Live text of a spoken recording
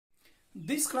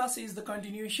This class is the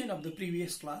continuation of the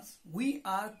previous class. We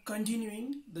are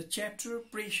continuing the chapter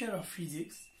Pressure of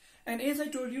Physics, and as I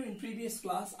told you in previous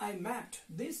class, I mapped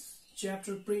this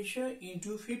chapter pressure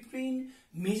into 15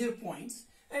 major points,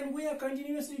 and we are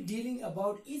continuously dealing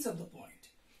about each of the point.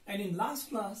 And in last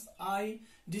class I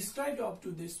described up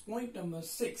to this point number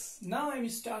 6. Now I am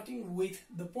starting with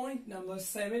the point number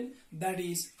 7, that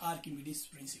is Archimedes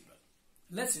Principle.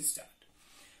 Let's start.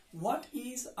 What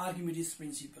is Archimedes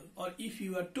Principle? Or if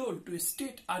you are told to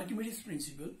state Archimedes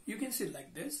Principle, you can say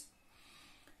like this.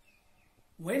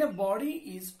 When a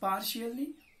body is partially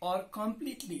or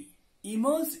completely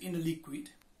immersed in a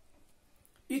liquid,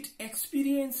 it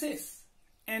experiences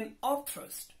an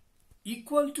upthrust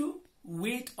equal to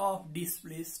weight of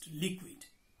displaced liquid.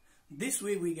 This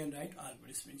way we can write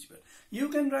Archimedes Principle. You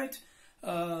can write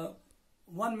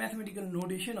one mathematical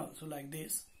notation also like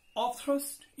this.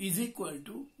 Upthrust is equal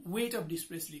to weight of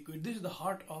displaced liquid. This is the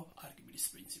heart of Archimedes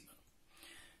Principle.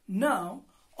 Now,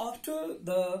 after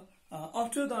the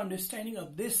understanding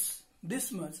of this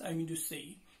much, I mean to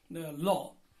say the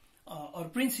law or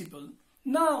principle,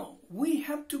 now we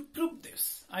have to prove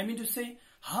this. I mean to say,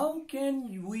 how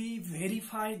can we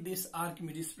verify this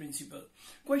Archimedes Principle?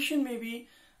 Question may be,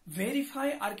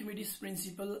 verify Archimedes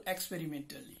Principle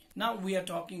experimentally. Now we are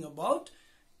talking about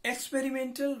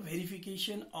experimental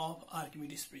verification of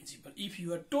Archimedes Principle. If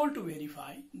you are told to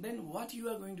verify, then what you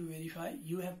are going to verify?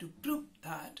 You have to prove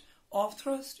that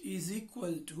upthrust is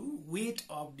equal to weight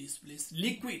of displaced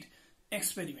liquid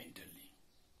experimentally.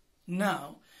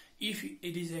 Now, if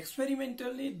it is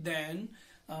experimentally, then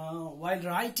while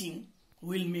writing,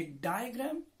 we'll make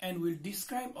diagram and we'll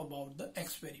describe about the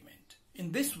experiment.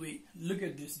 In this way, look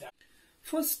at this diagram.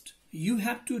 First, you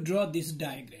have to draw this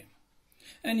diagram.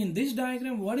 And in this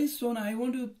diagram, what is shown, I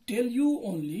want to tell you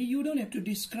only, you don't have to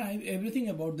describe everything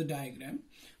about the diagram.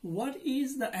 What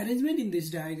is the arrangement in this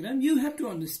diagram, you have to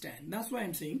understand. That's why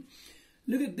I'm saying,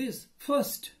 look at this.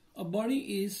 First, a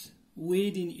body is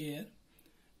weighed in air,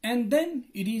 and then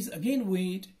it is again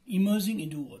weighed immersing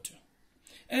into water.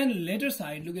 And later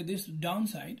side, look at this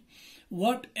downside,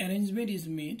 what arrangement is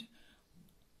made.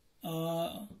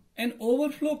 An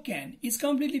overflow can is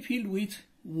completely filled with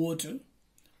water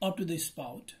up to the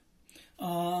spout,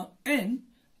 and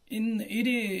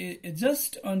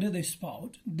just under the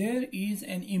spout there is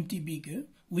an empty beaker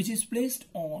which is placed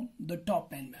on the top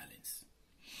pan balance.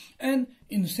 And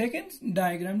in second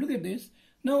diagram, look at this.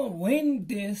 Now when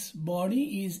this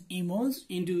body is immersed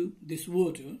into this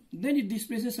water, then it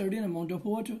displaces a certain amount of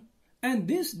water, and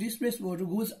this displaced water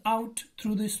goes out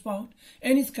through the spout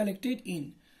and is collected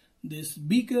in this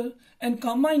beaker, and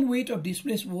combined weight of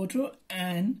displaced water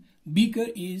and beaker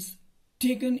is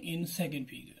taken in second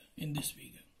figure, in this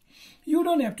figure. You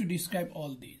don't have to describe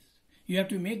all these. You have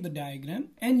to make the diagram,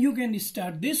 and you can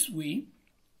start this way.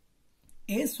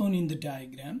 As shown in the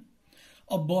diagram,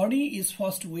 a body is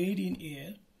first weighed in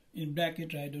air, in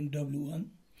bracket write on W1,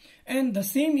 and the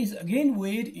same is again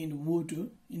weighed in water,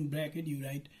 in bracket you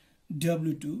write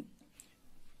W2.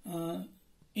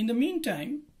 In the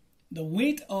meantime, the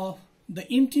weight of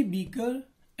the empty beaker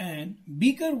and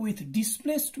beaker with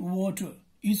displaced water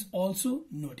is also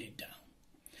noted down.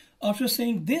 After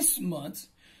saying this much,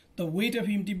 the weight of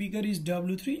empty beaker is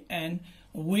W3 and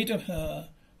weight of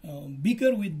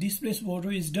beaker with displaced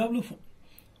water is W4.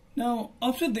 Now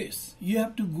after this, you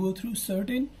have to go through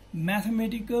certain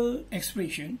mathematical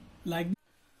expression like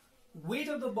weight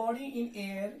of the body in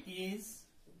air is,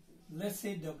 let's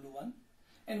say, W1,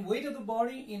 and weight of the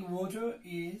body in water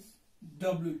is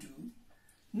W2.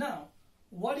 Now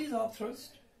what is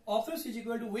upthrust? Upthrust is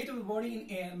equal to weight of the body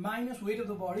in air minus weight of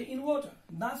the body in water.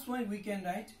 That's why we can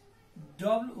write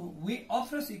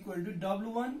upthrust equal to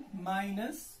W1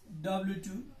 minus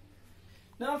W2.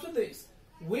 Now after this,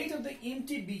 weight of the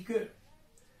empty beaker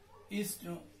is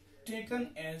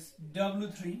taken as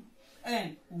W3,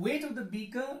 and weight of the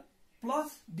beaker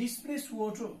plus displaced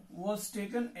water was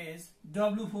taken as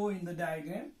W4 in the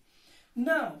diagram.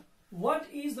 Now what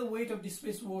is the weight of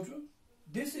displaced water?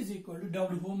 This is equal to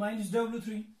W4 minus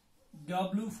W3.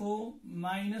 W4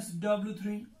 minus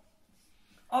W3.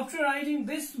 After writing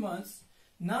this much,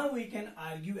 now we can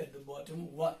argue at the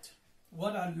bottom what?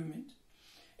 What argument?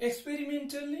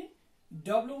 Experimentally,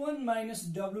 W1 minus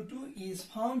W2 is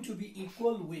found to be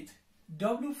equal with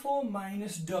W4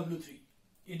 minus W3.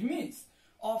 It means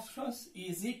upthrust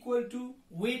is equal to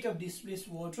weight of displaced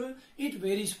water. It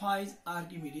verifies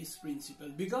Archimedes Principle,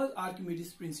 because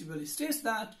Archimedes Principle states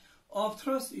that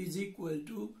upthrust is equal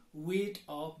to weight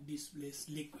of displaced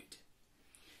liquid.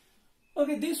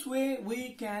 Okay, this way we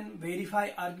can verify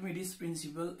Archimedes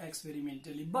Principle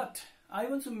experimentally. But I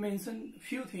want to mention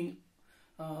few things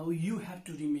you have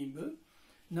to remember.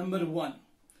 Number one,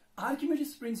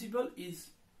 Archimedes principle is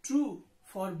true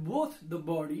for both the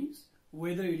bodies,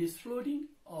 whether it is floating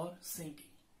or sinking.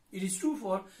 It is true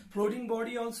for floating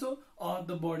body also, or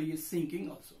the body is sinking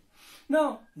also.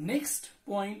 Now, next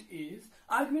point is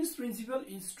Archimedes principle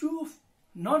is true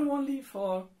not only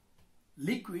for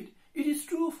liquid, it is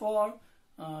true for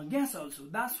gas also.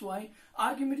 That's why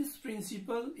Archimedes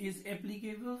principle is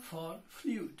applicable for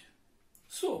fluid.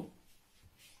 So,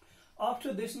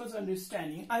 after this much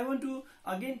understanding, I want to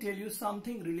again tell you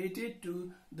something related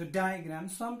to the diagram.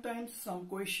 Sometimes some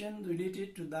question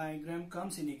related to diagram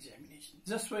comes in examination.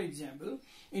 Just for example,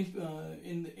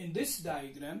 in this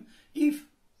diagram, if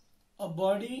a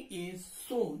body is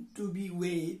shown to be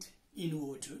weighed in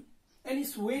water and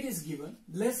its weight is given,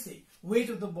 let's say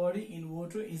weight of the body in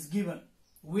water is given.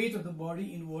 Weight of the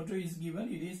body in water is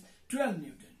given, it is 12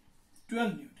 Newton.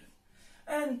 12 Newton.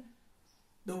 And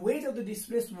the weight of the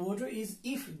displaced water is,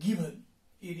 if given,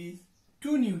 it is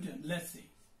 2 Newton, let's say.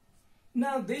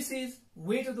 Now this is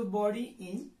weight of the body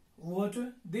in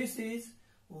water. This is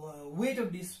weight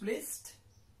of displaced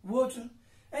water.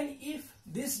 And if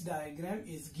this diagram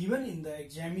is given in the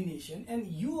examination and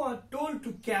you are told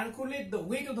to calculate the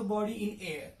weight of the body in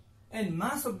air and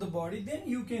mass of the body, then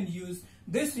you can use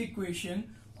this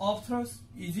equation of thrust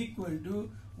is equal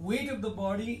to weight of the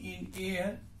body in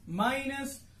air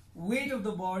minus weight of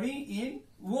the body in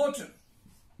water.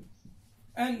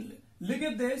 And look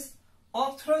at this,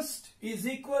 of thrust is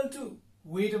equal to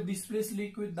weight of displaced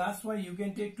liquid. That's why you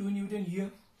can take 2 Newton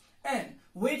here. And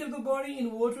weight of the body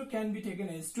in water can be taken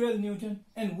as 12 Newton,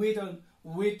 and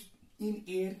weight in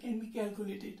air can be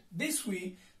calculated. This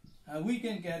way we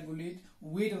can calculate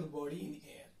weight of the body in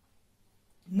air.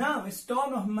 Now, a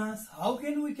ton of mass. How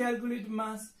can we calculate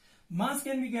mass? Mass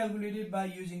can be calculated by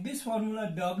using this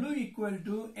formula, W equal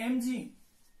to mg.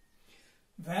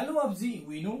 Value of g,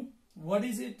 we know. What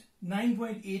is it?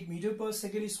 9.8 meter per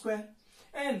second square.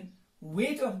 And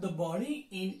weight of the body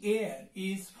in air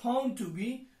is found to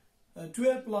be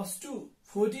 12 plus 2,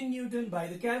 14 Newton by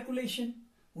the calculation.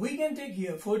 We can take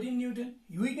here 14 Newton.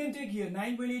 We can take here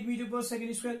 9.8 meter per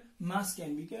second square. Mass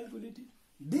can be calculated.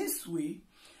 This way,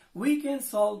 we can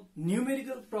solve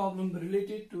numerical problem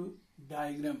related to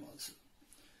diagram also.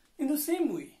 In the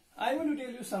same way, I want to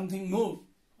tell you something more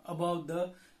about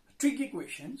the tricky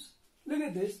questions. Look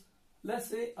at this. Let's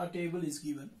say a table is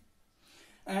given.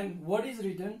 And what is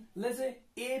written? Let's say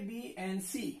A, B and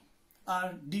C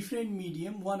are different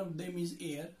medium. One of them is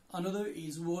air, another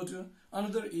is water,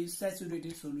 another is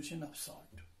saturated solution of salt.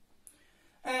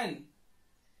 And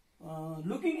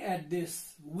looking at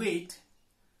this weight,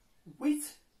 which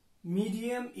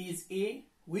medium is A,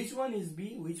 which one is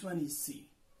B, which one is C?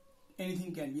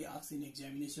 Anything can be asked in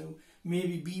examination,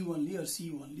 maybe B only or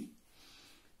C only.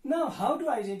 Now, how to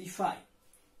identify?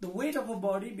 The weight of a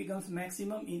body becomes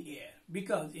maximum in air,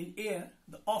 because in air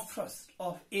the off thrust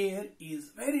of air is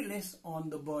very less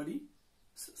on the body,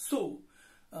 so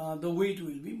the weight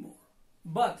will be more.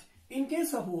 But in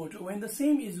case of water, when the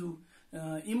same is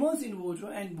immersed in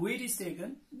water and weight is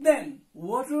taken, then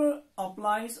water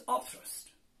applies off thrust.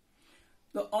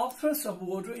 The off thrust of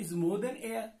water is more than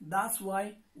air. That's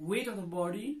why weight of the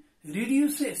body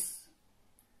reduces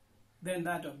than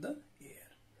that of the air.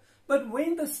 But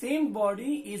when the same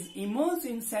body is immersed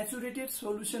in saturated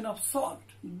solution of salt,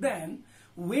 then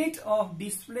weight of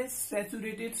displaced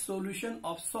saturated solution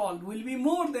of salt will be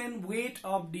more than weight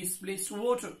of displaced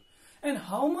water. And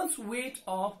how much weight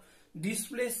of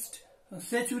displaced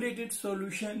saturated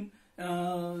solution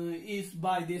is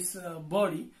by this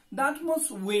body, that much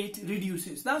weight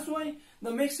reduces. That's why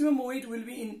the maximum weight will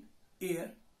be in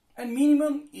air and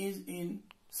minimum is in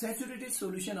saturated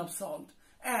solution of salt,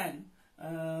 and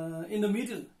in the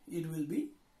middle it will be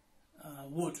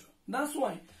water. That's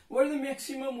why what is the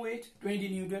maximum weight? 20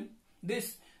 Newton.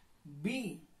 This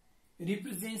B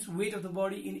represents weight of the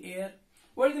body in air.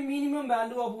 What is the minimum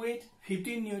value of weight?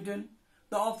 15 Newton.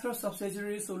 The off thrust of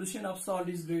saturated solution of salt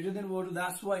is greater than water.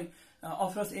 That's why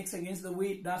off thrust acts against the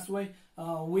weight. That's why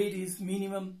weight is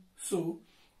minimum. So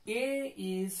A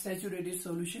is saturated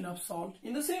solution of salt.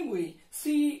 In the same way,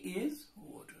 C is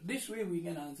water. This way we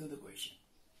can answer the question.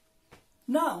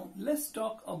 Now let's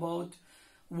talk about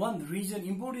one region,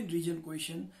 important region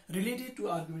question related to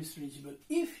Archimedes principle.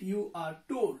 If you are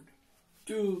told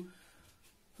to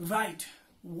write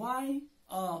why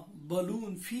a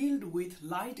balloon filled with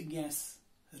light gas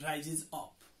rises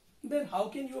up, then how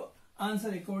can you answer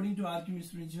according to Archimedes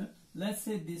principle? Let's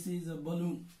say this is a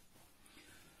balloon.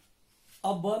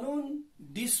 A balloon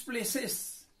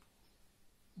displaces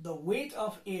the weight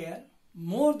of air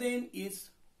more than its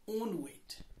own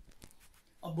weight.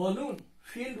 A balloon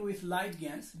filled with light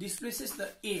gas displaces the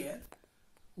air,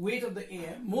 weight of the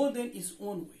air, more than its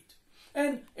own weight.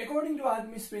 And according to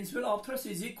Archimedes' principle, upthrust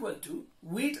is equal to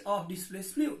weight of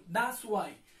displaced fluid. That's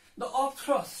why the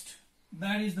upthrust,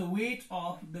 that is the weight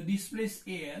of the displaced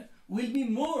air, will be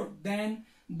more than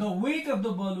the weight of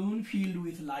the balloon filled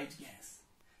with light gas.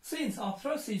 Since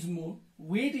upthrust is more,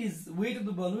 weight of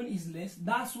the balloon is less,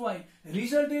 that's why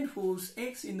resultant force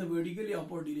acts in the vertically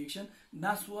upward direction.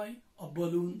 That's why a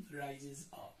balloon rises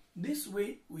up. This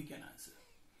way we can answer.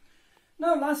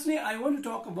 Now lastly, I want to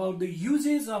talk about the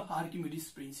uses of Archimedes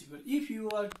principle. If you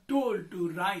are told to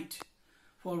write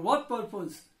for what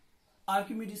purpose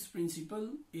Archimedes principle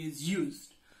is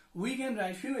used, we can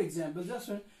write few examples. Just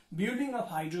one, building of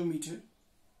hydrometer.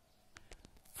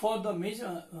 For the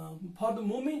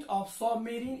movement of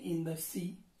submarine in the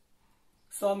sea,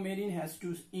 submarine has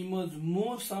to immerse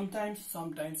more sometimes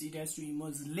it has to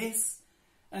immerse less,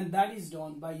 and that is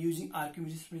done by using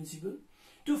Archimedes principle.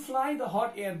 To fly the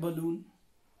hot air balloon,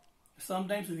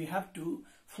 sometimes we have to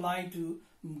fly to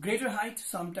greater height,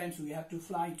 sometimes we have to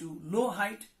fly to low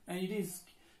height, and it is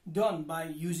done by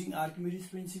using Archimedes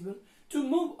principle. To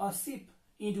move a ship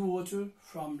into water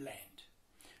from land.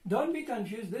 Don't be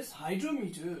confused, this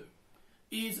hydrometer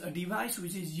is a device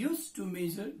which is used to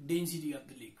measure density of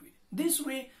the liquid. This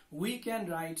way we can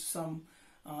write some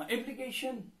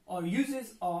application or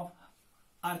uses of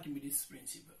Archimedes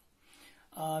principle.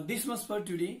 This much for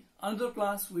today. Another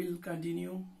class will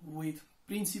continue with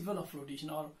principle of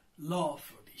flotation or law of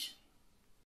flotation.